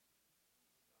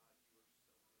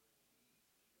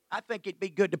I think it'd be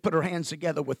good to put our hands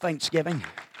together with thanksgiving.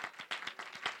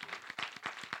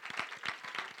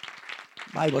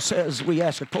 The Bible says we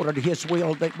ask according to His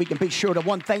will that we can be sure of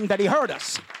one thing, that He heard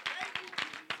us.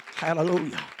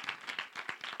 Hallelujah.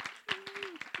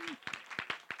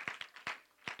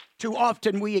 Too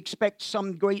often we expect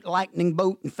some great lightning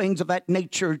bolt and things of that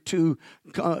nature to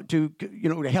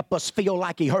help us feel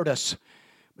like He heard us.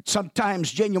 But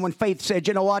sometimes genuine faith said,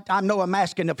 you know what, I know I'm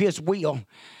asking of His will.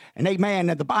 And amen,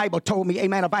 and the Bible told me,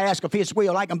 amen, if I ask of His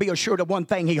will, I can be assured of one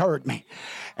thing, He heard me.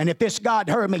 And if this God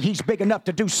heard me, He's big enough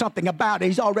to do something about it.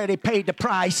 He's already paid the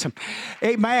price.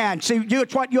 Amen. See,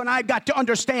 it's what you and I have got to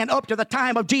understand. Up to the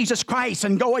time of Jesus Christ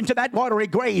and go into that watery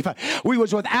grave, we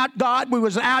was without God, we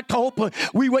was without hope.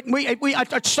 Every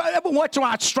once in a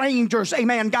while, strangers,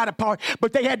 amen, got a part,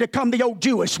 but they had to come the old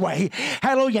Jewish way.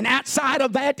 Hallelujah. And outside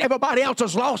of that, everybody else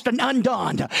was lost and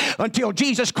undone until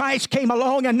Jesus Christ came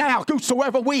along, and now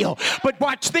whosoever will. But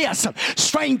watch this.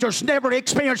 Strangers never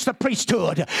experienced the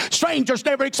priesthood. Strangers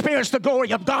never experienced the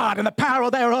glory of God and the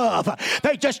power thereof.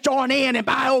 They just join in and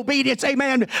by obedience,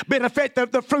 amen, benefit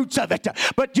the fruits of it.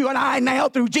 But you and I now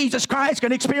through Jesus Christ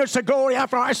can experience the glory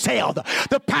for ourselves.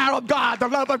 The power of God, the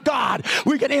love of God.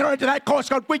 We can enter into that course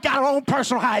because we got our own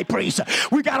personal high priest.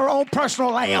 We got our own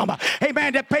personal lamb.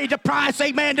 Amen. That paid the price.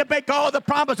 Amen. To make all the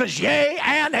promises. Yea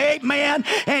and amen.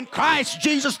 In Christ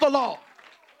Jesus the Lord.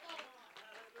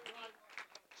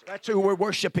 That's who we're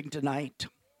worshiping tonight.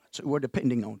 That's who we're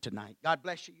depending on tonight. God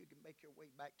bless you. You can make your way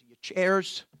back to your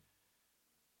chairs.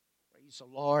 Praise the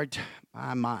Lord.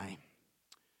 My.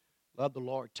 Love the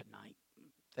Lord tonight.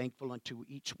 Thankful unto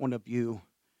each one of you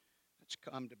that's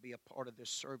come to be a part of this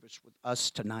service with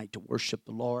us tonight to worship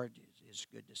the Lord. It's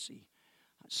good to see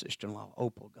my sister-in-law,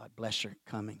 Opal. God bless her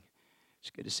coming. It's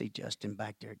good to see Justin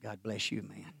back there. God bless you,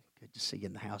 man. Good to see you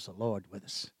in the house of the Lord with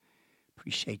us.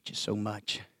 Appreciate you so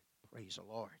much. Praise the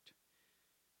Lord.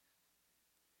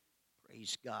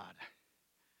 Praise God.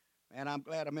 Man, I'm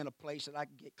glad I'm in a place that I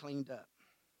can get cleaned up.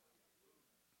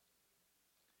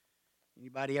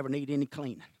 Anybody ever need any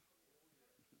cleaning?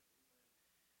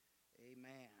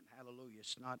 Amen. Hallelujah.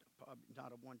 It's probably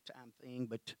not a one-time thing,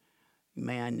 but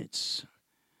man, it's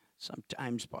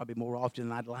sometimes probably more often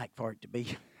than I'd like for it to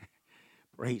be.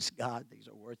 Praise God. These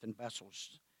are earthen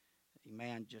vessels.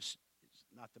 Amen. Just it's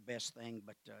not the best thing,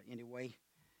 but anyway.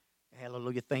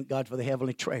 Hallelujah. Thank God for the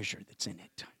heavenly treasure that's in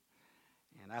it.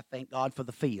 And I thank God for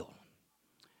the field.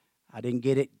 I didn't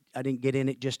get in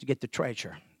it just to get the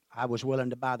treasure. I was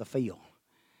willing to buy the field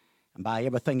and buy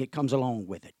everything that comes along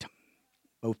with it,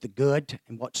 both the good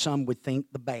and what some would think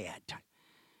the bad.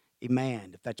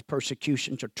 Amen. If that's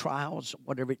persecutions or trials,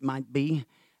 whatever it might be,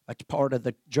 that's part of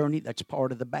the journey, that's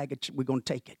part of the baggage, we're going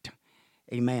to take it.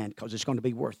 Amen, because it's going to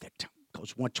be worth it.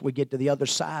 Because once we get to the other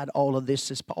side, all of this,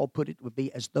 as Paul put it, would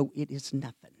be as though it is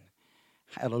nothing.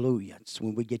 Hallelujah. It's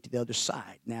when we get to the other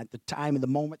side. Now, at the time and the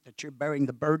moment that you're bearing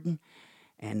the burden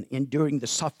and enduring the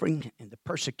suffering and the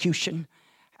persecution,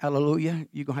 hallelujah,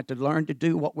 you're going to have to learn to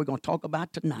do what we're going to talk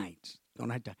about tonight. You're going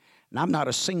to have to, and I'm not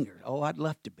a singer. Oh, I'd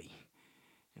love to be.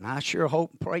 And I sure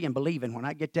hope and pray and believe in when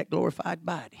I get that glorified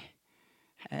body.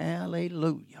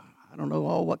 Hallelujah. I don't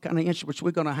know what kind of instruments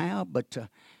we're going to have, but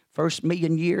first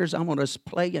million years, I'm going to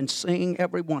play and sing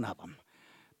every one of them.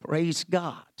 Praise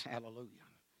God. Hallelujah.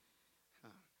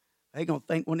 They're going to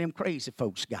think one of them crazy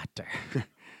folks got there.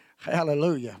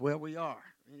 Hallelujah. Well, we are.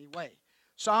 Anyway,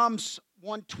 Psalms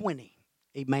 120.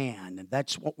 Amen. And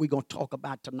that's what we're going to talk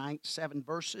about tonight, 7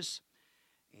 verses.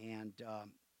 And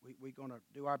we're going to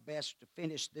do our best to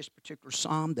finish this particular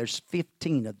psalm. There's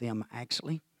 15 of them,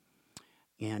 actually.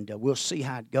 And we'll see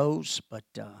how it goes. But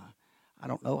I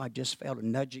don't know. I just felt a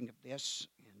nudging of this.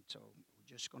 And so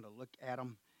we're just going to look at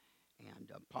them.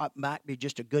 And it might be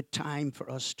just a good time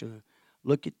for us to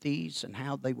look at these and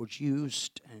how they was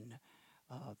used and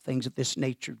things of this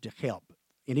nature to help.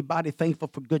 Anybody thankful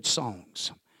for good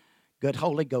songs, good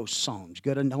Holy Ghost songs,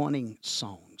 good anointing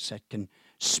songs that can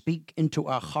speak into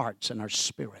our hearts and our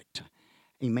spirit,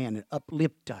 amen, and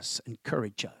uplift us,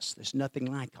 encourage us. There's nothing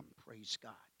like them, praise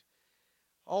God.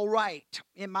 All right,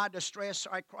 in my distress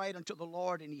I cried unto the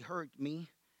Lord, and He heard me.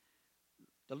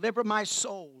 Deliver my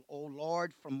soul, O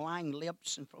Lord, from lying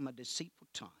lips and from a deceitful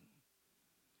tongue.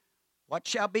 What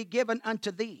shall be given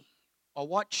unto thee, or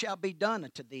what shall be done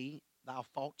unto thee, thou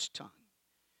false tongue?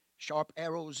 Sharp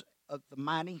arrows of the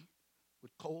mighty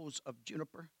with coals of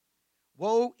juniper.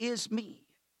 Woe is me,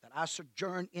 that I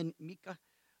sojourn in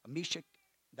Meshech,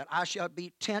 that I shall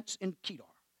be tents in Kedar.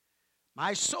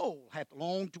 My soul hath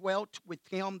long dwelt with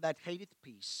him that hateth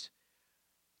peace.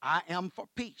 I am for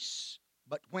peace,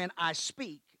 but when I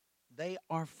speak, they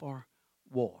are for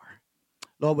war.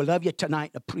 Lord, we love you tonight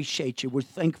and appreciate you. We're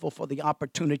thankful for the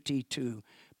opportunity to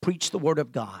preach the Word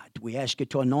of God. We ask you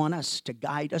to anoint us, to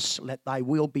guide us. Let thy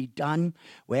will be done.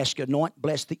 We ask you to anoint,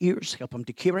 bless the ears, help them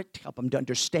to hear it, help them to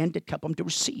understand it, help them to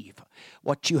receive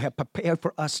what you have prepared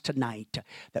for us tonight,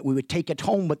 that we would take it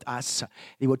home with us.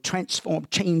 It would transform,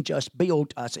 change us,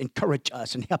 build us, encourage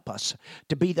us, and help us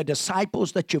to be the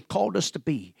disciples that you've called us to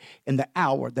be in the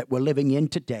hour that we're living in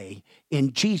today.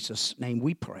 In Jesus' name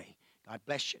we pray. God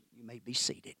bless you. You may be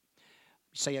seated.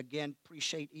 Say again,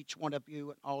 appreciate each one of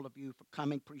you and all of you for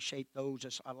coming. Appreciate those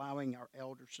that's allowing our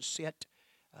elders to sit.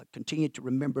 Continue to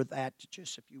remember that,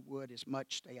 just if you would, as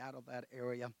much, stay out of that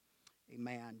area.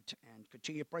 Amen. And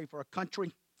continue to pray for our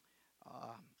country.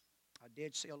 I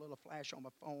did see a little flash on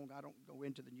my phone. I don't go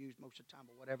into the news most of the time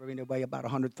or whatever. Anyway, about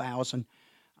 100,000.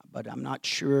 But I'm not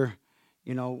sure,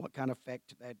 what kind of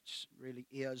effect that really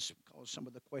is, because some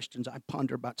of the questions I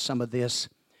ponder about some of this.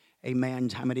 Amen.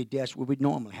 How many deaths would we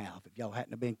normally have if y'all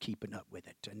hadn't been keeping up with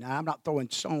it? And now I'm not throwing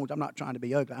stones. I'm not trying to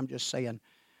be ugly. I'm just saying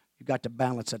you've got to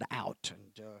balance it out.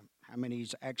 And how many,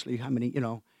 if we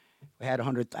had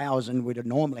 100,000, we'd have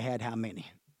normally had how many?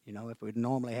 If we'd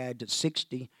normally had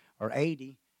 60 or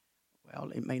 80,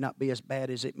 well, it may not be as bad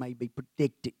as it may be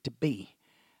predicted to be.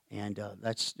 And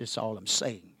that's just all I'm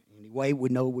saying. Anyway, we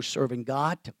know we're serving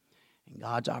God. And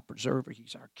God's our preserver,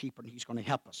 He's our keeper, and He's going to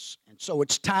help us. And so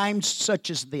it's times such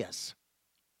as this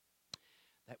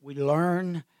that we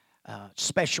learn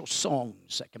special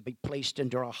songs that can be placed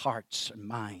into our hearts and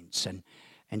minds,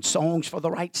 and songs for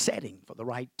the right setting, for the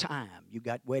right time. You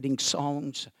got wedding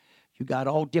songs. You got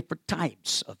all different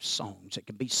types of songs that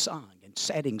can be sung and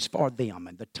settings for them,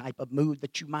 and the type of mood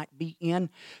that you might be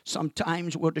in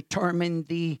sometimes will determine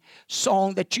the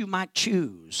song that you might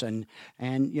choose. And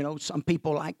some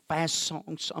people like fast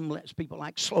songs, some people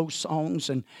like slow songs,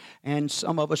 and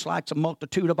some of us like a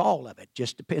multitude of all of it.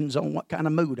 Just depends on what kind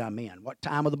of mood I'm in, what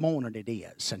time of the morning it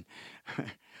is, and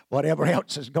whatever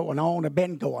else is going on or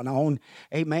been going on.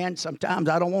 Amen. Sometimes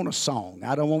I don't want a song.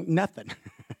 I don't want nothing.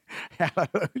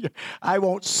 Hallelujah. I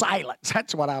want silence.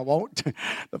 That's what I want.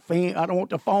 I don't want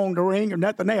the phone to ring or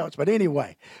nothing else. But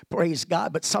anyway, praise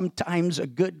God. But sometimes a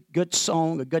good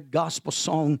song, a good gospel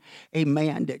song,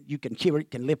 amen, that you can hear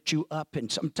it can lift you up.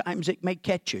 And sometimes it may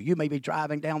catch you. You may be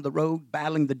driving down the road,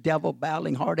 battling the devil,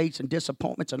 battling heartaches and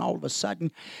disappointments, and all of a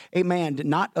sudden, amen,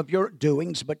 not of your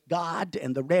doings, but God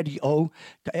and the radio,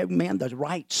 amen, the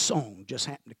right song just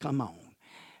happened to come on.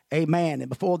 Amen. And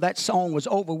before that song was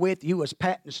over with, you was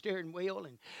patting the steering wheel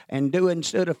and doing,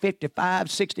 instead of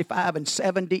 55, 65, and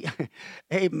 70,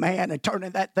 amen, and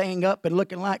turning that thing up and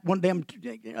looking like one of them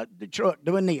the truck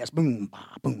doing this. Boom, ba,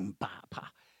 boom, ba,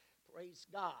 ba. Praise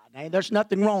God. Now, there's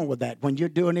nothing wrong with that when you're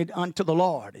doing it unto the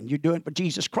Lord and you're doing it for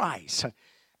Jesus Christ.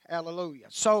 Hallelujah.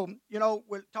 So,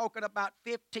 we're talking about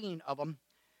 15 of them.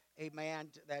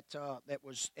 Amen. That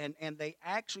was, and they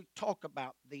actually talk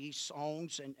about these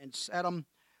songs and set them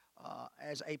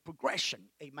as a progression,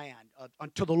 amen,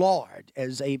 unto the Lord,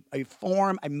 as a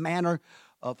form, a manner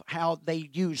of how they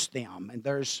use them. And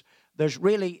there's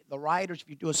really, the writers, if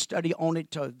you do a study on it,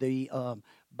 the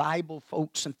Bible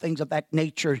folks and things of that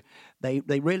nature, they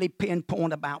really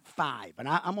pinpoint about 5. And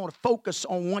I'm going to focus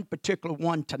on one particular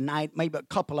one tonight, maybe a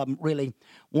couple of them really.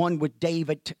 One with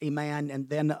David, amen, and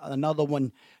then another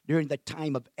one during the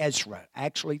time of Ezra.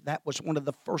 Actually, that was one of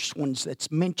the first ones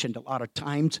that's mentioned a lot of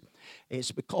times,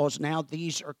 is because now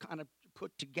these are kind of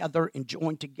put together and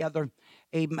joined together,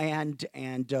 amen,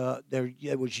 and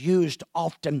it was used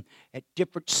often at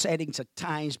different settings at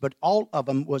times, but all of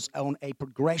them was on a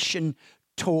progression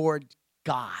toward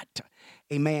God,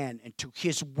 amen, and to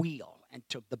His will, and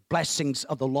to the blessings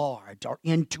of the Lord, or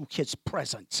into His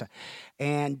presence.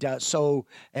 And so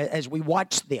as we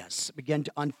watch this begin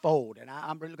to unfold, and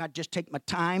I'm really going to just take my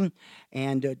time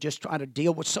and just try to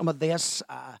deal with some of this.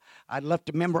 I'd love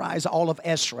to memorize all of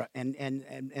Ezra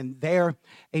and there,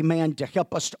 amen, to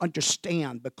help us to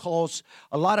understand, because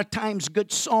a lot of times good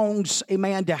songs,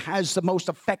 amen, that has the most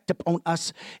effect upon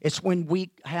us is when we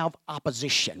have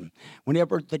opposition,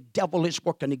 whenever the devil is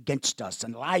working against us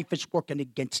and life is working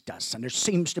against us, and there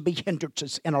seems to be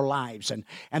hindrances in our lives, and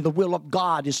the will of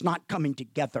God is not coming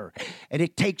together. And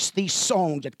it takes these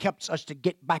songs that helps us to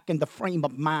get back in the frame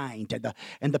of mind,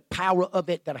 and the power of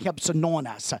it that helps anoint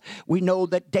us. We know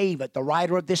that David, the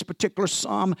writer of this particular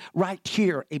psalm right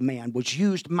here, amen, was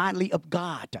used mightily of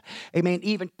God. Amen.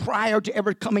 Even prior to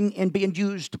ever coming and being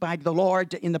used by the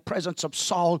Lord in the presence of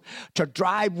Saul to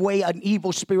drive away an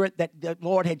evil spirit that the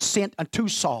Lord had sent unto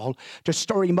Saul to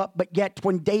stir him up. But yet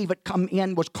when David come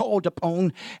in, was called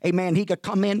upon, amen, he could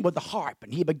come in with the harp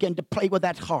and he began to play with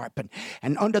that harp.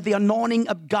 And under the anointing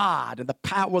of God and the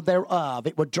power thereof,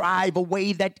 it would drive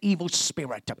away that evil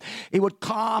spirit. It would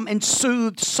calm and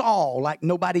soothe Saul like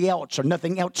nobody else or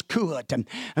nothing else could.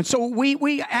 And so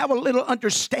we have a little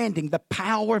understanding the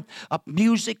power of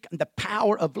music and the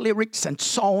power of lyrics and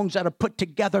songs that are put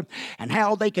together and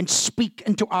how they can speak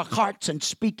into our hearts and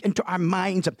speak into our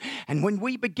minds. And when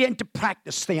we begin to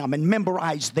practice them and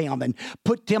memorize them and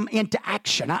put them into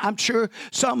action, I'm sure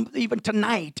some even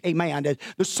tonight, amen,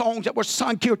 the songs that were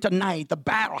sung here tonight, the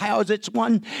battle, how is it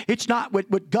won? It's not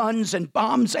with guns and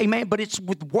bombs, amen, but it's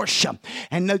with worship.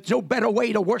 And there's no better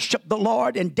way to worship the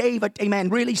Lord. And David, amen,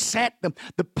 really set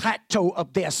the plateau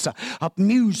of this, of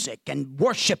music and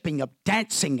worshiping, of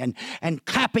dancing and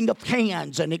clapping of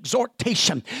hands and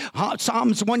exhortation.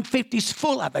 Psalms 150 is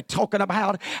full of it, talking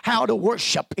about how to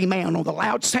worship, amen, on the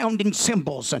loud sounding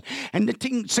cymbals and the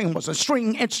ting cymbals and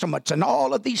string instruments, and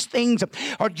all of these things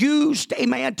are used,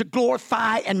 amen, to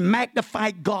glorify and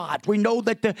magnify God. We know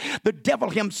that the devil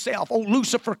himself,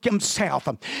 Lucifer himself,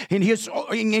 in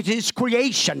his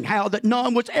creation, how that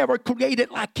none was ever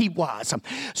created like he was.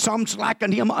 Some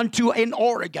liken him unto an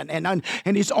organ and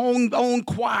his own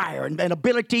choir and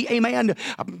ability, amen,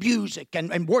 of music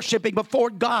and worshiping before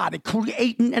God and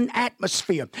creating an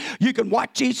atmosphere. You can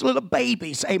watch these little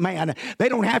babies, amen. They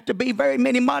don't have to be very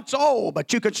many months old,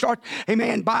 but you can start,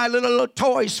 amen, buy little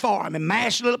toys for them and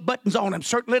mash little buttons on them.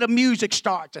 Certain little music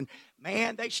starts, and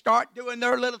man, they start doing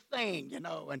their little thing,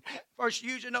 and first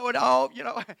you know it all,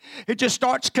 it just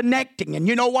starts connecting. And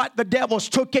you know what? The devil's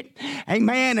took it,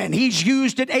 amen, and he's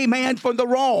used it, amen, for the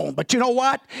wrong. But you know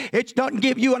what? It doesn't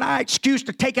give you and I excuse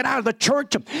to take it out of the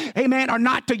church, amen, or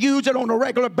not to use it on a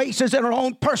regular basis in our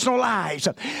own personal lives.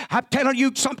 I'm telling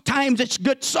you, sometimes it's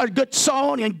a good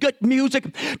song and good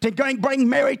music to bring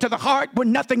Mary to the heart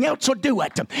when nothing else will do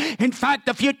it. In fact,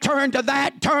 if you turn to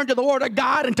the Word of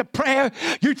God and to prayer,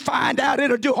 you'd find out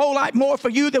it'll do a whole lot more for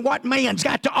you than what man's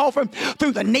got to offer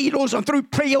through the needles and through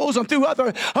pills and through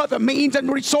other means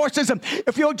and resources. And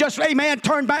if you'll just, amen,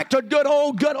 turn back to a good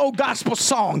old gospel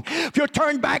song. If you'll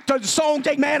turn back to the songs,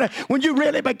 amen, when you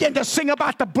really begin to sing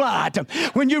about the blood,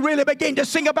 when you really begin to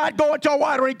sing about going to a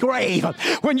watery grave,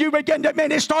 when you begin to,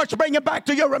 man, it starts bringing back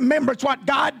to your remembrance what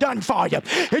God done for you.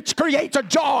 It creates a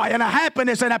joy and a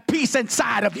happiness and a peace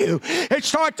inside of you. It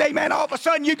starts, amen, all of a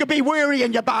sudden you could be weary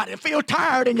in your body, feel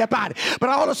tired in your body. But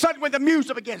all of a sudden when the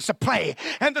music begins to play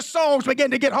and the songs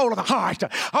begin to get hold of the heart,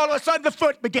 all of a sudden the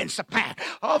foot begins to pat.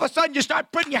 All of a sudden you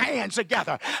start putting your hands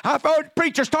together. I've heard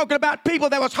preachers talking about people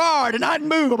that was hard and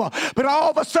unmovable, but all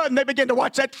of a sudden they begin to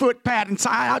watch that foot pat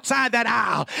outside that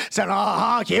aisle. Said,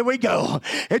 here we go.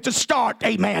 It's a start,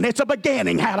 amen. It's a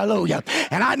beginning, hallelujah.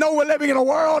 And I know we're living in a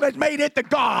world that's made it to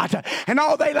God, and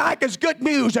all they like is good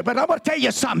music. But I'm going to tell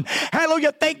you something.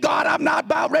 Hallelujah. Thank God I'm not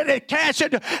about ready to cash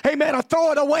it, amen, or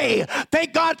throw it away.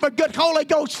 Thank God for good Holy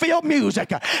Ghost-filled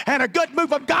music and a good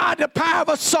move of God, the power of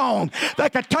a song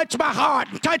that can touch my heart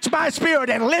and touch my spirit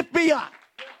and lift me up.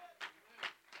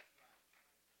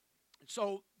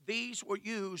 So these were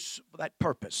used for that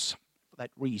purpose, for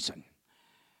that reason.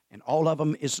 And all of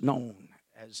them is known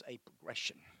as a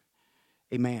progression.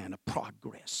 Amen, a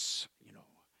progress,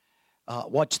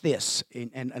 Watch this.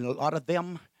 And a lot of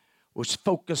them was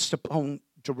focused upon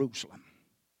Jerusalem.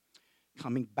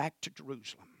 Coming back to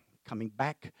Jerusalem. Coming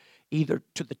back either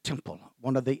to the temple.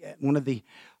 One of the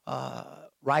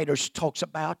writers talks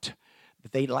about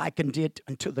that they likened it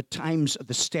unto the times of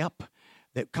the step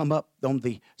that come up on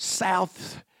the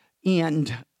south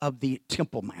end of the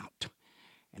Temple Mount.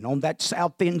 And on that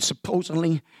south end,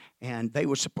 supposedly, and they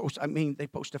supposed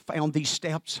to found these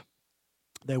steps.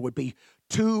 There would be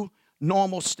 2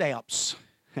 normal steps,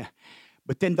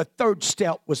 but then the third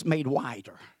step was made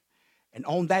wider. And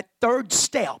on that third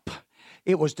step,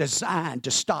 it was designed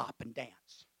to stop and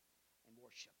dance and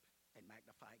worship and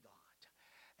magnify God.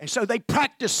 And so they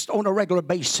practiced on a regular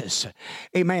basis,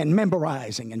 amen,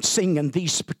 memorizing and singing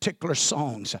these particular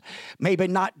songs. Maybe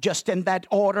not just in that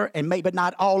order, and maybe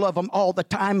not all of them all the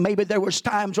time. Maybe there was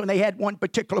times when they had one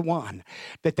particular one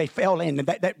that they fell in and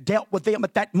that dealt with them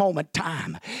at that moment in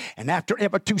time. And after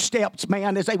every 2 steps,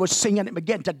 man, as they were singing, it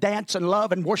began to dance and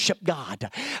love and worship God.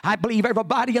 I believe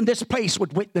everybody in this place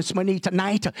would witness me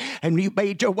tonight, and you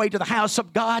made your way to the house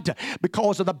of God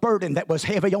because of the burden that was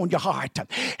heavy on your heart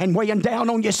and weighing down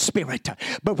on your Holy Spirit.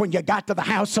 But when you got to the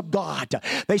house of God,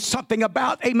 there's something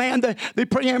about, amen, the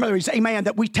preliminaries, amen,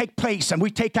 that we take place and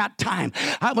we take out time.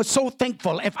 I was so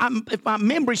thankful. If my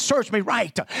memory serves me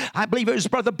right, I believe it was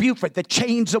Brother Buford that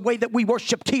changed the way that we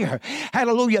worshiped here.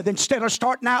 Hallelujah. Instead of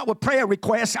starting out with prayer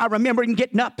requests, I remember him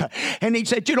getting up and he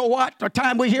said, you know what? The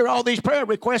time we hear all these prayer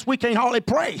requests, we can't hardly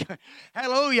pray.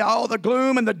 Hallelujah. All the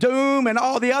gloom and the doom and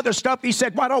all the other stuff. He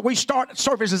said, why don't we start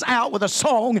services out with a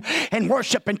song and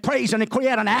worship and praise and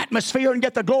create an atmosphere and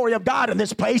get the glory of God in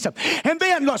this place. And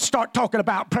then let's start talking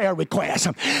about prayer requests.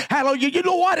 Hallelujah. You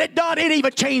know what it done? It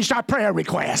even changed our prayer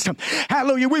requests.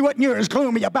 Hallelujah. We wasn't near as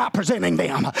gloomy about presenting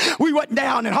them. We wasn't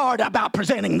down and hard about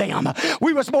presenting them.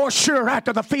 We was more sure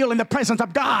after the feeling the presence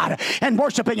of God and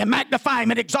worshiping and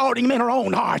magnifying and exalting Him in our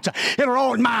own hearts, in our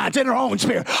own minds, in our own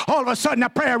spirit. All of a sudden a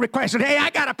prayer request and hey, I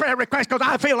got a prayer request because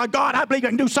I feel like God, I believe I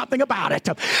can do something about it.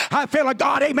 I feel like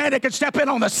God, amen, that can step in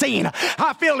on the scene.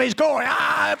 I feel His glory.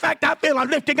 In fact, I feel I'm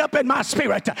lifting up in my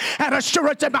spirit and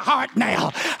assurance in my heart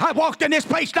now. I walked in this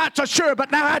place not so sure,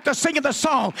 but now after singing the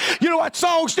song, you know what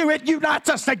songs do? It unites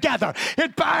us together.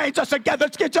 It binds us together.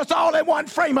 It gets us all in one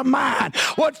frame of mind,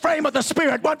 one frame of the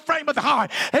spirit, one frame of the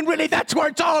heart. And really that's where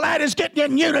it's all at, is getting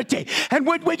in unity. And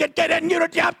when we can get in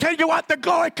unity, I'll tell you what, the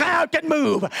glory cloud can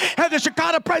move. And the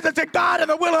Shekinah presence of God and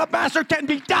the will of the Master can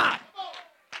be done.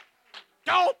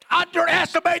 Don't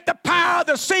underestimate the power of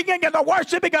the singing and the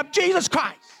worshiping of Jesus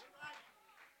Christ.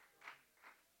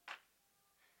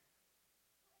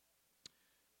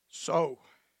 So,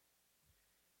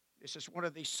 this is one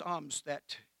of these psalms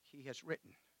that he has written.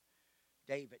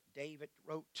 David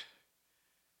wrote,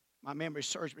 my memory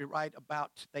serves me right,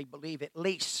 about, they believe, at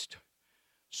least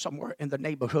somewhere in the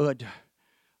neighborhood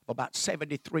of about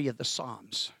 73 of the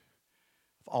psalms,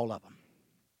 of all of them.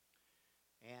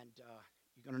 And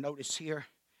you're going to notice here,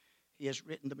 he has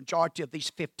written the majority of these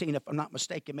 15, if I'm not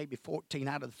mistaken, maybe 14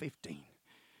 out of the 15.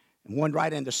 And one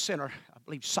right in the center, I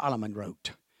believe Solomon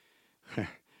wrote.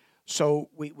 So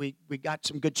we got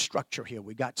some good structure here.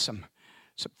 We got some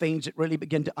things that really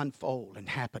begin to unfold and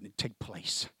happen and take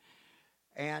place.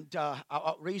 And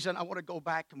reason I want to go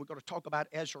back, and we're going to talk about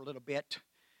Ezra a little bit,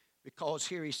 because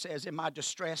here he says, in my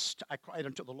distress, I cried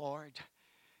unto the Lord,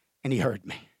 and He heard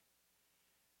me.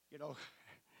 You know,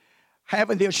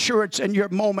 having the assurance in your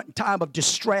moment in time of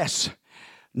distress,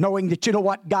 knowing that, you know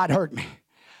what, God heard me.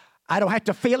 I don't have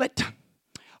to feel it.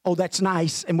 Oh, that's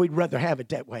nice, and we'd rather have it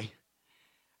that way.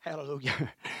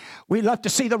 Hallelujah. We love to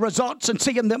see the results and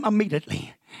seeing them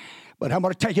immediately. But I'm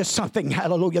going to tell you something,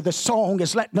 hallelujah. The song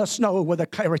is letting us know with a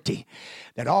clarity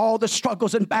that all the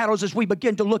struggles and battles, as we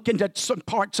begin to look into some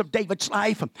parts of David's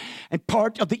life and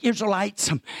part of the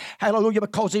Israelites, hallelujah,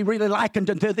 because he really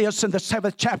likened unto this in the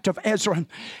 7th chapter of Ezra.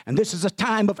 And this is a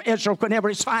time of Ezra,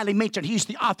 whenever it's finally mentioned, he's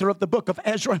the author of the book of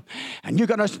Ezra. And you're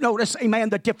going to notice, amen,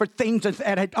 the different things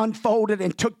that had unfolded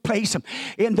and took place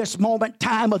in this moment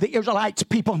time of the Israelites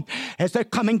people as they're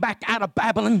coming back out of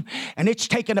Babylon. And it's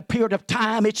taken a period of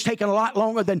time. It's taken a lot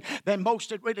longer than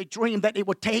most had really dreamed that it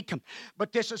would take.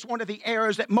 But this is one of the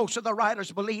errors that most of the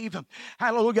writers believe.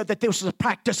 Hallelujah, that this is a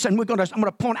practice. And I'm going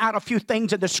to point out a few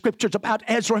things in the scriptures about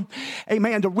Ezra.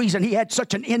 Amen. The reason he had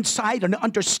such an insight and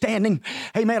understanding,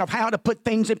 amen, of how to put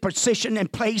things in position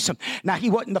and place. Now, he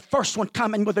wasn't the first one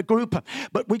coming with a group,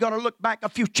 but we're going to look back a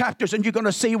few chapters and you're going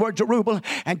to see where Zerubbabel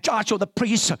and Joshua the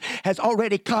priest has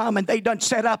already come and they done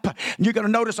set up. And you're going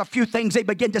to notice a few things they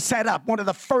begin to set up. One of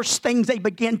the first things they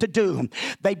begin to do,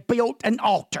 they built an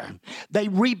altar. They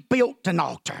rebuilt an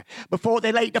altar before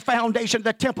they laid the foundation of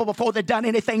the temple, before they done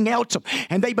anything else.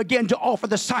 And they began to offer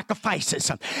the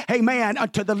sacrifices, amen,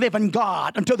 unto the living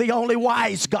God, unto the only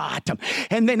wise God.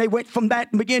 And then they went from that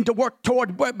and began to work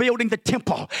toward building the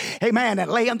temple, amen,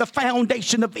 and laying the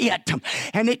foundation of it.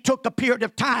 And it took a period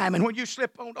of time. And when you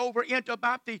slip on over into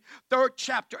about the 3rd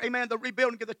chapter, amen, the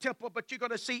rebuilding of the temple, but you're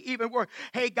going to see even where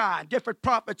Haggai, different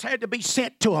prophets had to be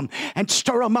sent to them and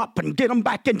stir them up and get them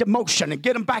back into motion and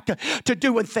get them back to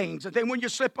doing things. And then when you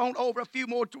slip on over a few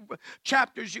more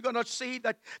chapters, you're going to see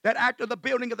that after the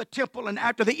building of the temple and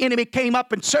after the enemy came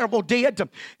up, and several did.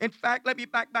 In fact, let me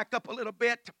back up a little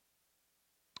bit.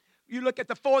 You look at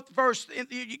the 4th verse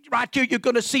right here, you're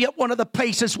going to see it, one of the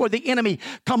places where the enemy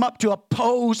come up to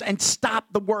oppose and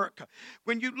stop the work.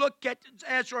 When you look at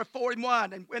Ezra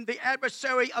 4:1, and when the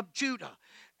adversary of Judah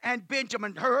and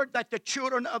Benjamin heard that the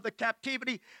children of the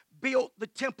captivity built the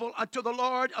temple unto the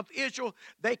Lord of Israel,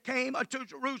 they came unto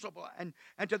Jerusalem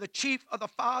and to the chief of the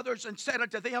fathers and said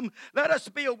unto them, let us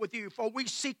build with you, for we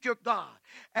seek your God,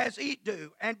 as ye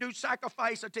do, and do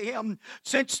sacrifice unto him.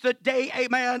 Since the day,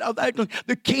 amen, of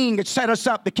the king that set us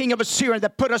up, the king of Assyria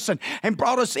that put us in and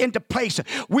brought us into place,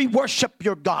 we worship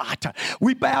your God.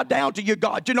 We bow down to your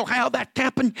God. You know how that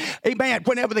happened? Amen.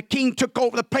 Whenever the king took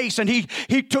over the place and he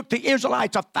took the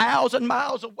Israelites 1,000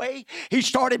 miles away, he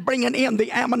started bringing in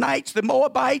the Ammonites, the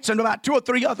Moabites, and about 2 or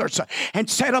 3 others, and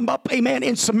set them up, amen,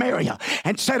 in Samaria,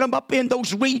 and set them up in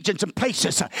those regions and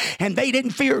places. And they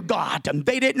didn't fear God, and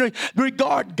they didn't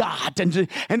regard God, and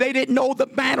they didn't know the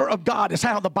manner of God, is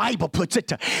how the Bible puts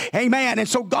it. Amen. And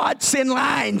so God sent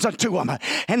lions unto them,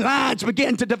 and lions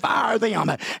began to devour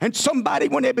them. And somebody,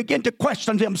 when they began to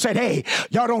question them, said, hey,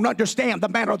 y'all don't understand the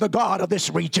manner of the God of this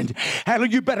region.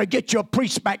 Hallelujah, you better get your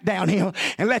priests back down here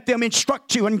and let them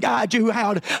instruct you and guide you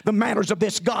how the manners of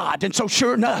this God. And so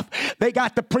sure enough, they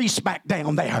got the priests back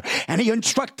down there, and he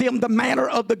instructed them the manner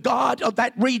of the God of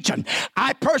that region.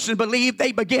 I personally believe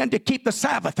they began to keep the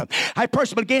Sabbath. I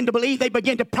personally begin to believe they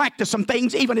began to practice some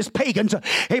things, even as pagans,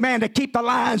 amen, to keep the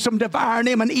lions from devouring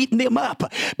them and eating them up,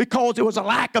 because there was a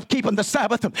lack of keeping the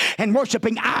Sabbath and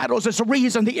worshiping idols is the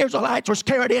reason the Israelites was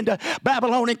carried into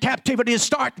Babylonian captivity to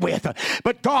start with.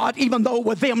 But God, even though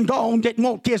with them gone, didn't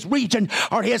want his region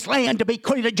or his land to be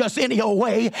treated just any old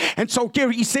way. And so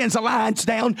here he sends the lions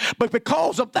down. But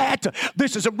because of that,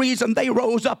 this is the reason they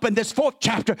rose up in this 4th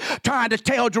chapter, trying to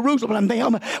tell Jerusalem and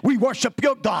them, we worship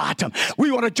your God.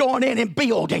 We want to join in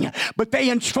building. But they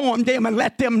informed them and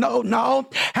let them know, no,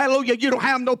 hallelujah, you don't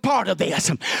have no part of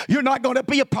this. You're not going to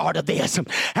be a part of this.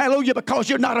 Hallelujah, because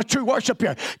you're not a true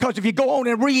worshiper. Because if you go on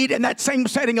and read in that same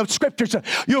setting of scriptures,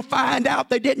 you'll find out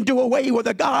they didn't do away with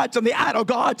the gods and the idol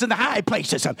gods and the high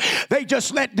places. They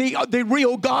just let the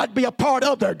real God be a part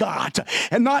of their gods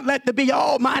and not let the be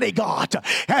almighty God.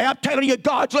 Hey, I'm telling you,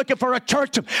 God's looking for a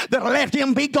church that'll let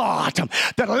him be God,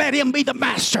 that'll let him be the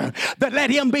master, that let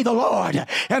him be the Lord.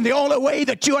 And the only way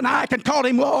that you and I can call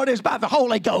him Lord is by the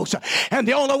Holy Ghost. And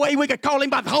the only way we can call him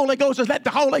by the Holy Ghost is let the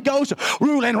Holy Ghost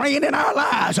rule and reign in our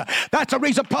lives. That's the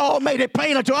reason Paul made it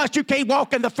plain unto us. You can't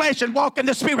walk in the flesh and walk in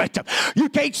the spirit. You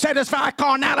can't satisfy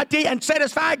carnality and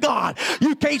satisfy God.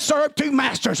 You can't serve 2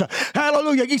 masters.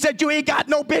 Hallelujah. He said you ain't got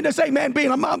no business, amen,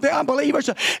 being among the unbelievers.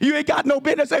 You ain't got no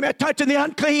business, amen, touching the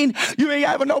unclean. You ain't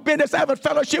having no business having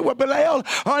fellowship with Belial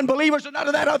or unbelievers or none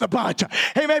of that other bunch.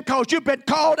 Amen, because you've been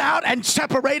called out and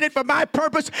separated for my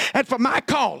purpose and for my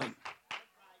calling.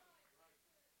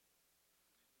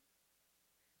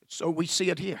 So we see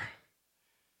it here.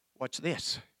 Watch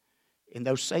this. In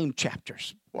those same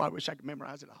chapters. Boy, I wish I could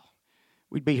memorize it all.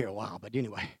 We'd be here a while, but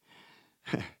anyway.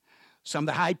 Some of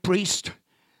the high priests,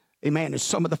 amen, and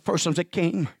some of the first ones that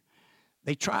came,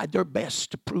 they tried their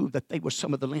best to prove that they were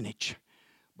some of the lineage.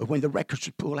 But when the records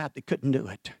would pull out, they couldn't do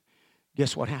it.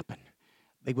 Guess what happened?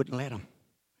 They wouldn't let them.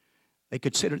 They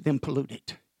considered them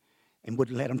polluted and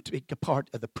wouldn't let them take a part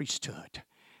of the priesthood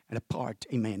and a part,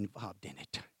 amen, involved in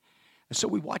it. And so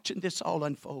we're watching this all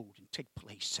unfold and take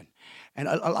place. And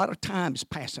a lot of times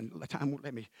passing, time won't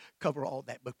let me cover all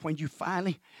that. But when you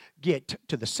finally get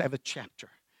to the 7th chapter,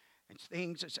 and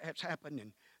things have happened,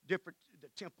 and the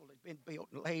temple has been built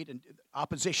and laid, and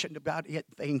opposition about it,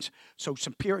 things. So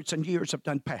some periods and years have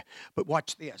done past. But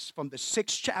watch this. From the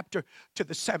 6th chapter to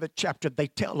the 7th chapter, they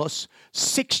tell us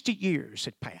 60 years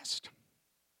had passed.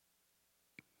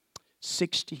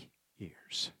 60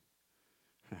 years.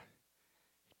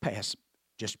 Passed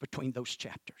just between those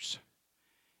chapters,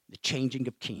 the changing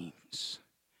of kings.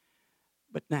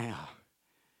 But now,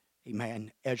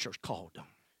 amen, Ezra's called them.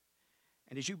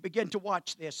 And as you begin to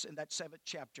watch this in that 7th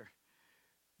chapter,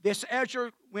 this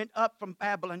Ezra went up from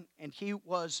Babylon, and he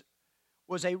was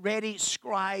a ready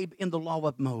scribe in the law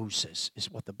of Moses, is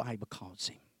what the Bible calls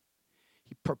him.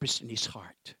 He purposed in his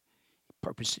heart. He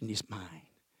purposed in his mind.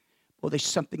 Well, there's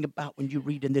something about when you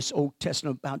read in this Old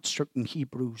Testament about certain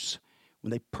Hebrews, when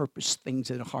they purposed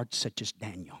things in their hearts, such as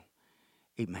Daniel.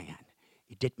 Amen.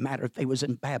 It didn't matter if they was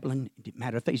in Babylon. It didn't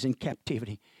matter if they was in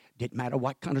captivity. It didn't matter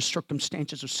what kind of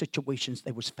circumstances or situations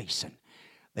they was facing.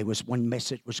 There was one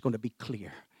message was going to be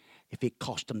clear. If it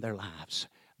cost them their lives,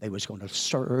 they was going to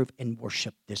serve and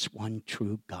worship this one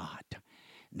true God.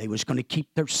 They was going to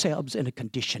keep themselves in a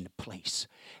conditioned place.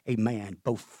 Amen.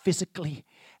 Both physically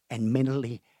and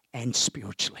mentally and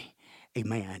spiritually.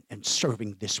 amen, and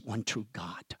serving this one true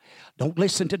God. Don't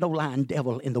listen to no lying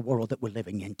devil in the world that we're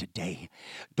living in today.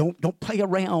 Don't play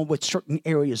around with certain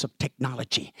areas of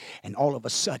technology, and all of a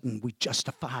sudden we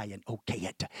justify and okay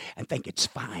it and think it's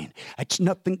fine. It's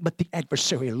nothing but the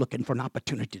adversary looking for an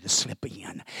opportunity to slip in.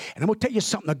 And I'm going to tell you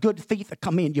something, a good thief will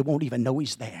come in, you won't even know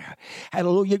he's there.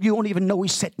 Hallelujah, you won't even know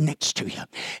he's sitting next to you.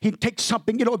 He takes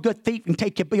something, a good thief can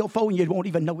take your billfold and you won't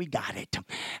even know he got it.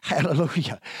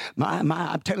 Hallelujah.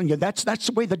 I'm telling you, that's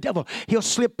the way the devil, he'll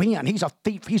slip in. He's a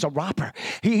thief. He's a robber.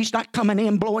 He's not coming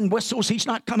in blowing whistles. He's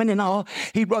not coming in all.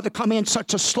 He'd rather come in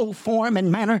such a slow form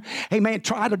and manner. Amen.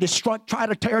 Try to destruct, try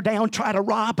to tear down, try to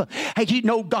rob. Hey, you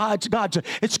know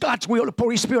it's God's will to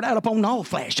pour his spirit out upon all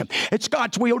flesh. It's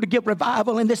God's will to give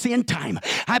revival in this end time.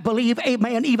 I believe,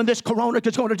 amen, even this corona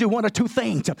is going to do one or two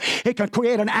things. It can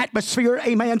create an atmosphere,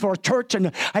 amen, for a church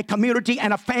and a community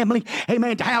and a family,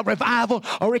 amen, to have revival,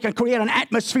 or it can create an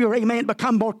atmosphere, amen,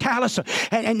 become more callous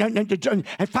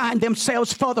and find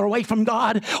themselves further away from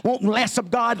God, wanting less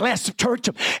of God, less of church.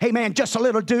 Amen. Just a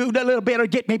little dude, a little bit to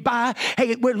get me by.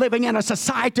 Hey, we're living in a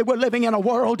society, we're living in a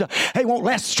world. They want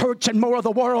less church and more of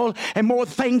the world and more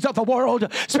things of the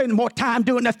world. Spend more time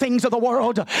doing the things of the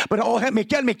world. But oh, hear me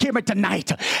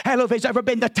tonight. Hell, if there's ever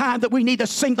been the time that we need to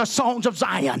sing the songs of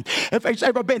Zion, if there's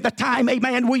ever been the time,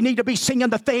 amen, we need to be singing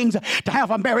the things to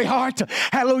have a merry heart.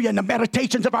 Hallelujah. And the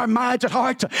meditations of our minds and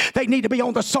hearts, they need to be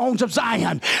on the songs of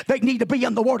Zion. They need to be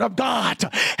in the Word of God.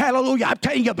 Hallelujah. I'm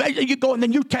telling you, you go in the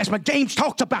New Testament, James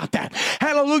talks about that.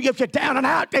 Hallelujah. If you're down and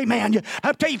out, amen.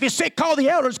 I'm telling you, if you're sick, call the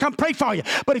elders, come pray for you.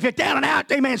 But if you're down and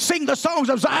out, amen, sing the songs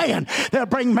of Zion. They'll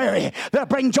bring merry. They'll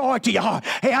bring joy to your heart.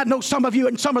 Hey, I know some of you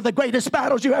in some of the greatest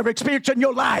battles you ever experienced in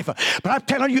your life. But I'm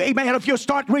telling you, amen, if you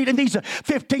start reading these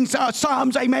 15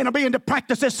 Psalms, amen, and begin to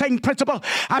practice this same principle,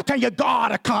 I'm telling you,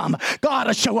 God will come. God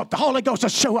will show up. The Holy Ghost will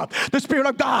show up. The Spirit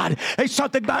of God. It's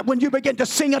something about when you begin to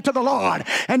sing unto the Lord,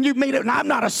 and you mean it, and I'm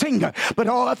not a singer, but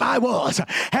oh, if I was,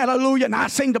 hallelujah, and I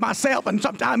sing to myself, and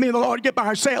sometimes me and the Lord get by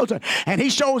ourselves, and he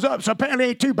shows up, so apparently it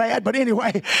ain't too bad, but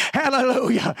anyway,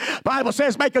 hallelujah. Bible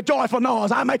says make a joyful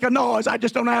noise. I make a noise, I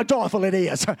just don't know how joyful it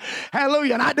is.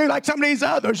 Hallelujah, and I do like some of these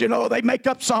others, they make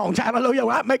up songs. Hallelujah,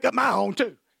 well, I make up my own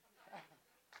too.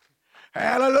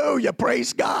 Hallelujah,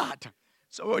 praise God.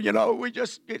 So, we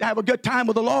just have a good time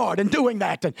with the Lord in doing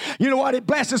that. And you know what? It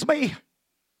blesses me.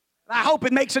 I hope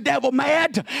it makes the devil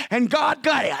mad and God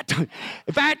glad.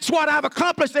 If that's what I've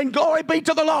accomplished, then glory be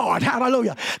to the Lord.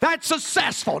 Hallelujah. That's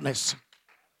successfulness.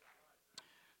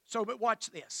 So, but watch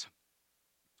this.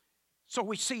 So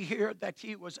we see here that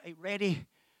he was a ready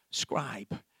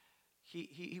scribe.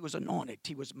 He was anointed.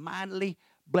 He was mightily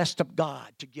blessed of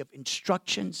God to give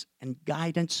instructions and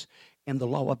guidance in the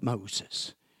law of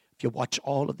Moses. If you watch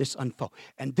all of this unfold.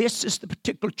 And this is the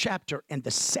particular chapter and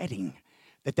the setting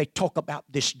that they talk about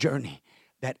this journey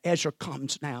that Ezra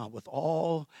comes now with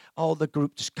all the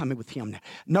groups coming with him.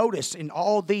 Notice in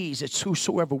all these, it's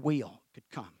whosoever will could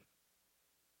come.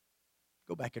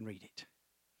 Go back and read it.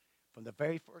 From the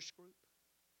very first group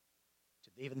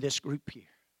to even this group here.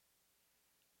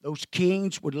 Those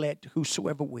kings would let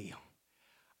whosoever will.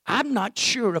 I'm not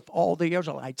sure if all the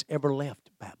Israelites ever left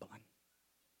Babylon.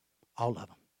 All of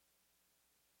them.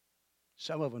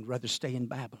 Some of them would rather stay in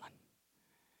Babylon.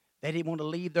 They didn't want to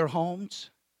leave their homes.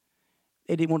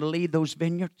 They didn't want to leave those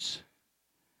vineyards.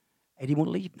 They didn't want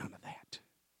to leave none of that.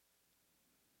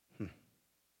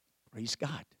 Praise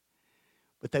God.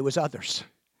 But there was others.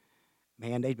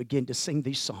 Man, they begin to sing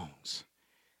these songs.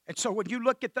 And so when you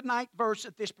look at the 9th verse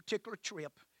of this particular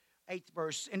trip, 8th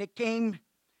verse, and it came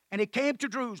to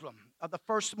Jerusalem of the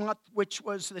first month, which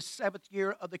was the 7th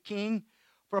year of the king.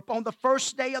 For upon the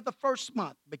first day of the first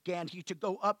month began he to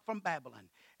go up from Babylon.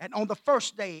 And on the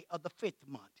first day of the 5th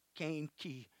month came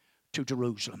he to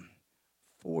Jerusalem.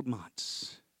 4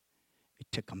 months. It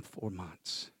took them 4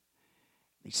 months.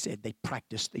 They said they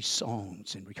practiced these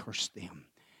songs and rehearsed them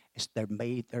as they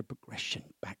made their progression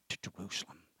back to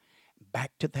Jerusalem.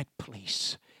 Back to that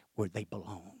place where they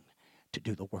belong to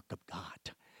do the work of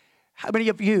God. How many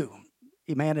of you,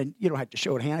 amen, and you don't have to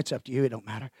show a hand, it's up to you, it don't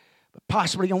matter, but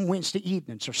possibly on Wednesday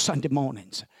evenings or Sunday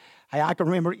mornings. Hey, I can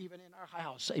remember even in our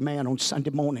house, amen, on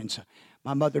Sunday mornings,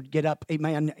 my mother would get up,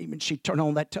 amen, even she'd turn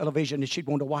on that television and she'd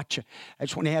want to watch it.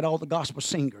 That's when they had all the gospel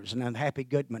singers and the Happy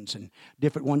Goodmans and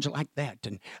different ones like that.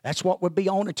 And that's what would be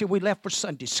on until we left for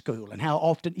Sunday school. And how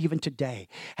often, even today,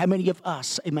 how many of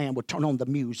us, amen, would turn on the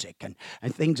music and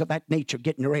things of that nature,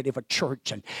 getting ready for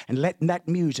church and letting that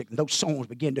music and those songs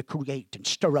begin to create and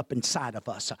stir up inside of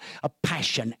us a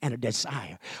passion and a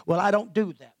desire. Well, I don't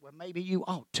do that. Well, maybe you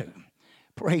ought to.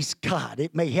 Praise God.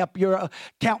 It may help your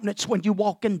countenance when you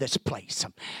walk in this place.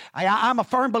 I'm a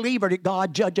firm believer that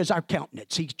God judges our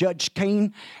countenance. He judged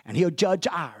Cain, and He'll judge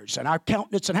ours, and our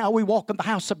countenance and how we walk in the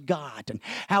house of God and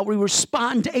how we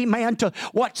respond, amen, to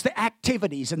what's the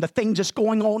activities and the things that's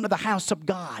going on in the house of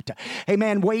God.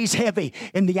 Amen. Weighs heavy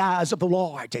in the eyes of the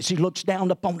Lord as He looks down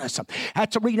upon us.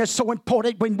 That arena is so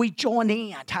important when we join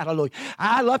in. Hallelujah.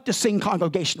 I love to sing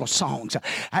congregational songs.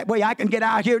 That way I can get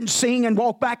out here and sing and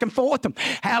walk back and forth.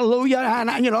 Hallelujah. And,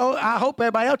 I hope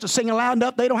everybody else is singing loud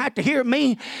enough they don't have to hear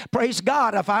me. Praise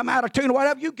God. If I'm out of tune or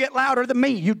whatever, you get louder than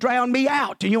me. You drown me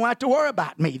out, and you don't have to worry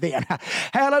about me then.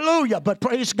 Hallelujah. But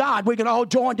praise God, we can all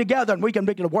join together and we can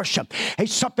begin to worship.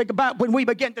 It's something about when we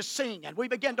begin to sing and we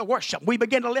begin to worship, we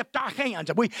begin to lift our hands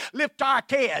and we lift our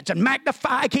heads and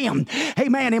magnify Him.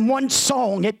 Amen. In one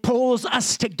song, it pulls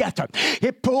us together.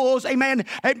 It pulls, amen.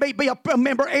 It may be a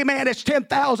member, amen, it's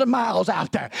 10,000 miles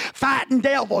out there fighting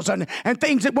devils and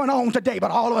things that went on today,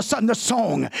 but all of a sudden the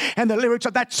song and the lyrics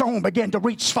of that song begin to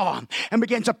reach for them and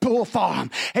begin to pull for them.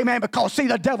 Amen. Because see,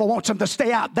 the devil wants them to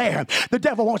stay out there. The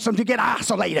devil wants them to get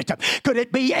isolated. Could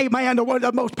it be, amen, one of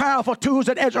the most powerful tools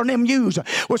that Ezra and them used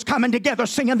was coming together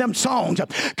singing them songs?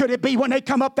 Could it be when they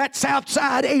come up that south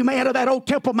side, amen, of that old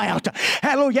Temple Mount?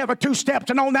 Hallelujah, every 2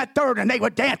 steps and on that third, and they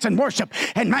would dance and worship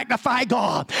and magnify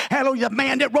God. Hallelujah, the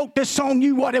man that wrote this song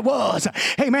knew what it was.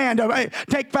 Amen, to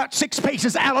take about 6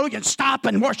 paces, hallelujah, and stop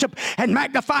and worship and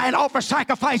magnify and offer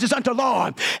sacrifices unto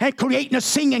Lord and creating a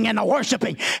singing and a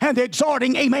worshiping and the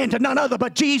exhorting, amen, to none other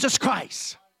but Jesus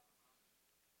Christ.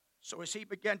 So as he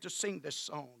began to sing this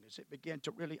song, as it began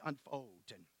to really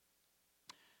unfold and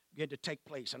begin to take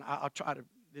place, and I'll try to,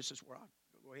 this is where I'll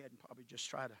go ahead and probably just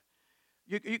try to,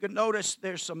 you can notice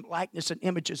there's some likeness and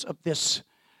images of this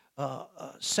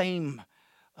same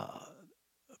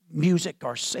music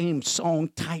or same song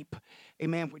type.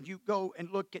 Amen. When you go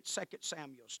and look at 2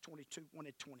 Samuel 22, 1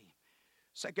 and 20.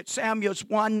 2 Samuel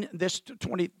 1, this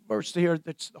 20 verse here,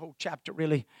 that's the whole chapter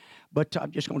really, but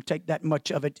I'm just going to take that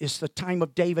much of it. It's the time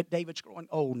of David. David's growing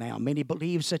old now. Many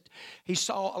believes that he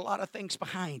saw a lot of things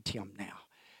behind him now.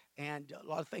 And a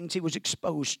lot of things he was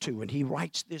exposed to, and he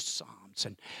writes this Psalms.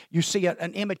 And you see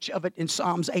an image of it in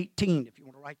Psalms 18, if you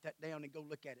want to write that down and go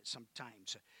look at it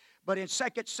sometimes. But in 2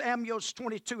 Samuel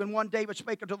 22 and 1, David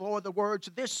spake unto the Lord the words,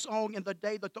 this song in the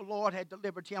day that the Lord had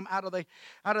delivered him out of the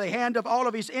hand of all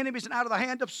of his enemies and out of the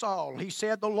hand of Saul. He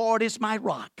said, the Lord is my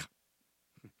rock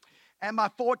and my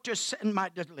fortress and my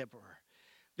deliverer.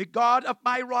 The God of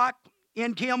my rock,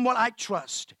 in Him will I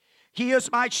trust. He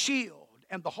is my shield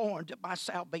and the horn of my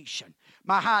salvation,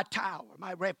 my high tower,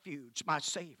 my refuge, my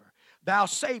Savior. Thou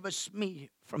savest me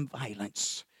from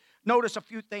violence. Notice a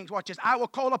few things. Watch this. I will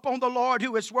call upon the Lord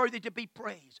who is worthy to be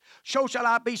praised. So shall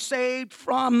I be saved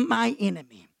from my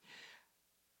enemy.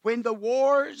 When the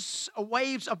waves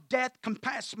of death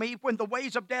compass me, when the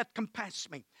waves of death compass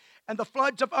me, and the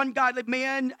floods of ungodly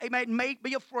men, amen, made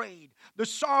me afraid. The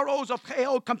sorrows of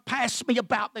hell compassed me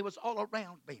about. They was all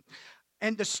around me.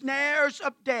 And the snares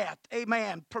of death,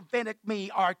 amen, prevented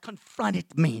me or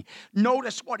confronted me.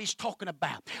 Notice what he's talking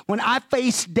about. When I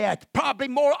face death, probably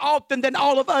more often than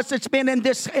all of us that's been in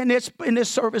this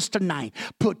service tonight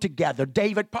put together,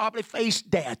 David probably faced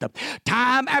death.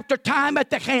 Time after time at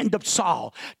the hand of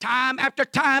Saul. Time after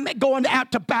time going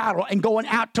out to battle and going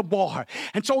out to war.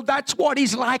 And so that's what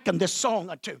he's likened this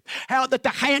song unto. How that the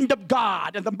hand of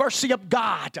God and the mercy of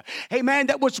God, amen,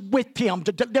 that was with him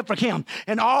to deliver him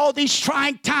in all these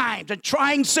trying times and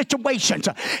trying situations.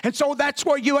 And so that's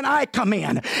where you and I come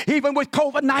in. Even with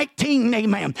COVID-19,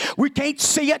 amen. We can't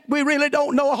see it. We really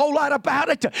don't know a whole lot about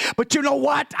it. But you know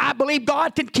what? I believe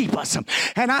God can keep us.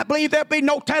 And I believe there'll be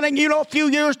no telling, a few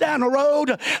years down the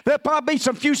road, there'll probably be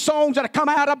some few songs that'll come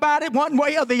out about it one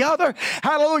way or the other.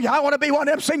 Hallelujah. I want to be one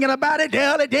of them singing about it.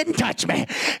 Hell, it didn't touch me.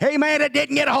 Amen. It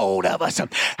didn't get a hold of us.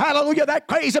 Hallelujah. That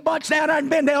crazy bunch down there in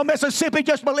Bendale, Mississippi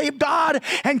just believed God,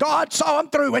 and God saw them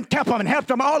through and kept them and helped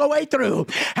them all the way through.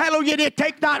 Hallelujah. It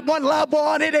take not one loved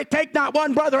one. It take not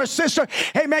one brother or sister.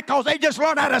 Amen. Because they just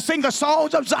learned how to sing the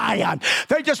songs of Zion.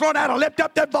 They just learned how to lift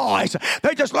up their voice.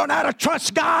 They just learned how to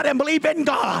trust God and believe in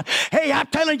God. Hey, I'm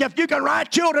telling you, if you can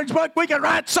write children's book, we can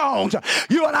write songs.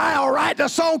 You and I will write a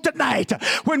song tonight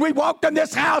when we walk in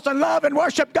this house and love and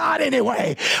worship God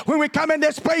anyway. When we come in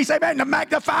this place, amen, to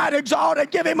magnify and exalt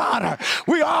and give Him honor.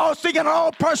 We all singing our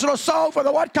own personal song for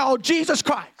the one called Jesus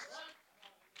Christ.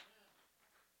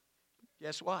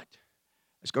 Guess what?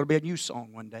 It's going to be a new song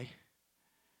one day.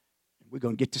 We're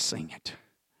going to get to sing it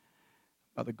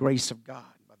by the grace of God,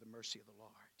 by the mercy of the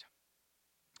Lord.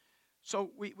 So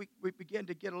we begin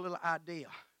to get a little idea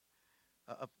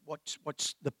of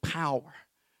what's the power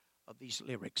of these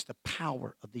lyrics, the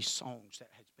power of these songs that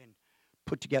has been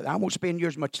put together. I won't spend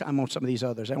as much time on some of these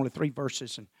others. They're only 3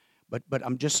 verses, but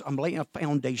I'm laying a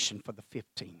foundation for the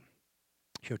 15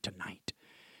 here tonight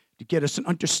to get us and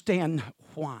understand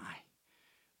why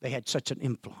they had such an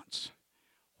influence,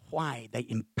 why they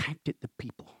impacted the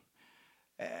people.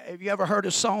 Have you ever heard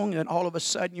a song and all of a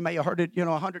sudden you may have heard it,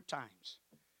 100 times,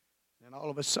 and all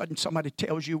of a sudden somebody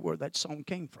tells you where that song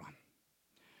came from?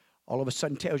 All of a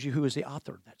sudden tells you who is the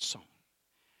author of that song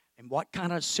and what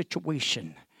kind of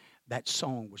situation that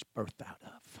song was birthed out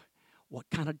of, what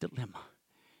kind of dilemma.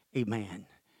 Amen.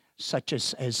 Such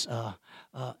as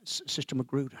Sister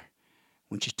Magruder,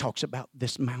 when she talks about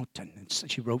this mountain,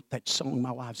 and she wrote that song.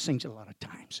 My wife sings it a lot of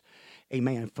times.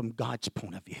 Amen. From God's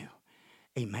point of view.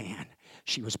 Amen.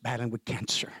 She was battling with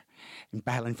cancer and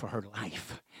battling for her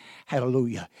life.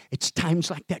 Hallelujah. It's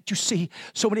times like that. You see,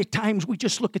 so many times we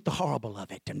just look at the horrible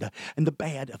of it and the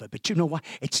bad of it. But you know what?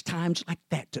 It's times like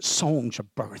that songs are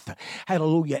birthed.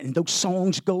 Hallelujah. And those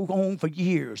songs go on for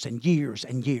years and years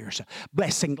and years,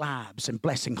 blessing lives and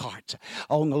blessing hearts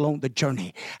all along the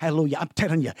journey. Hallelujah. I'm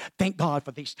telling you, thank God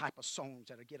for these type of songs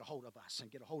that get a hold of us and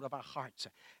get a hold of our hearts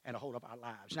and a hold of our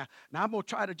lives. Now I'm going to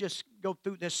try to just go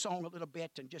through this song a little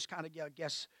bit and just kind of,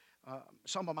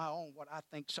 some of my own, what I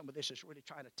think some of this is really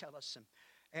trying to tell us.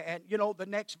 And the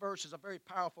next verse is a very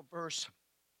powerful verse.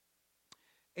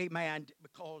 Amen.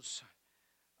 Because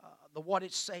what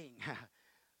it's saying.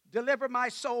 Deliver my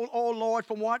soul, O Lord,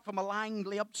 from what? From a lying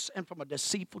lips and from a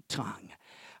deceitful tongue.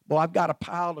 Boy, I've got a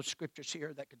pile of scriptures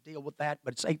here that could deal with that,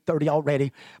 but it's 8:30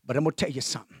 already. But I'm going to tell you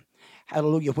something.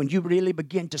 Hallelujah. When you really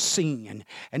begin to sing,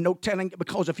 and no telling,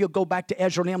 because if you'll go back to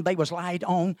Ezra and them, they was lied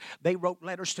on. They wrote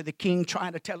letters to the king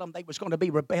trying to tell them they was going to be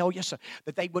rebellious,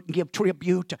 that they wouldn't give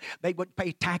tribute, they wouldn't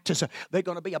pay taxes. They're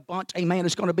going to be a bunch, amen,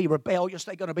 it's going to be rebellious.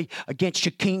 They're going to be against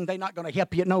your king. They're not going to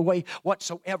help you in no way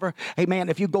whatsoever. Amen.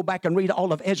 If you go back and read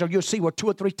all of Ezra, you'll see where 2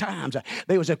 or 3 times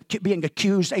they was being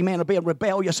accused, amen, of being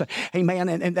rebellious. Amen.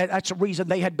 And that's the reason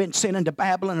they had been sent into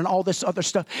Babylon and all this other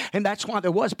stuff. And that's why they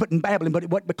was put in Babylon, but it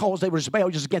wasn't because they were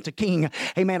rebellious against the king,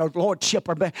 amen, or lordship,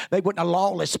 or they weren't a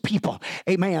lawless people,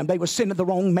 amen. They were sending the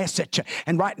wrong message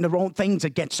and writing the wrong things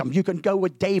against them. You can go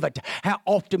with David. How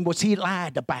often was he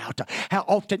lied about? How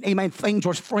often, amen, things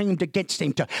were framed against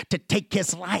him to take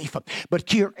his life. But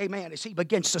here, amen, as he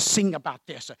begins to sing about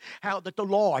this, how that the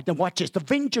Lord, and watch this, the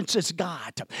vengeance is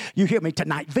God. You hear me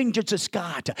tonight? Vengeance is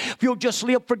God. If you'll just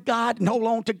live for God and hold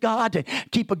on to God and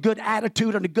keep a good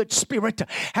attitude and a good spirit,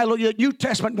 hallelujah. The New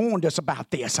Testament warned us about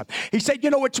this. He said,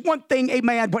 it's one thing,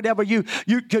 amen, whenever you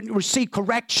can receive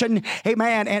correction,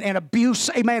 amen, and abuse,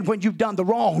 amen, when you've done the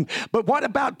wrong. But what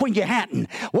about when you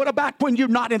hadn't? What about when you're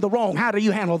not in the wrong? How do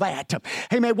you handle that?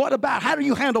 Amen. What about, how do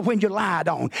you handle when you're lied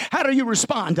on? How do you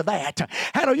respond to that?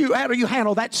 How do you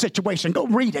handle that situation? Go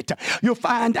read it. You'll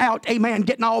find out, amen,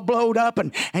 getting all blowed up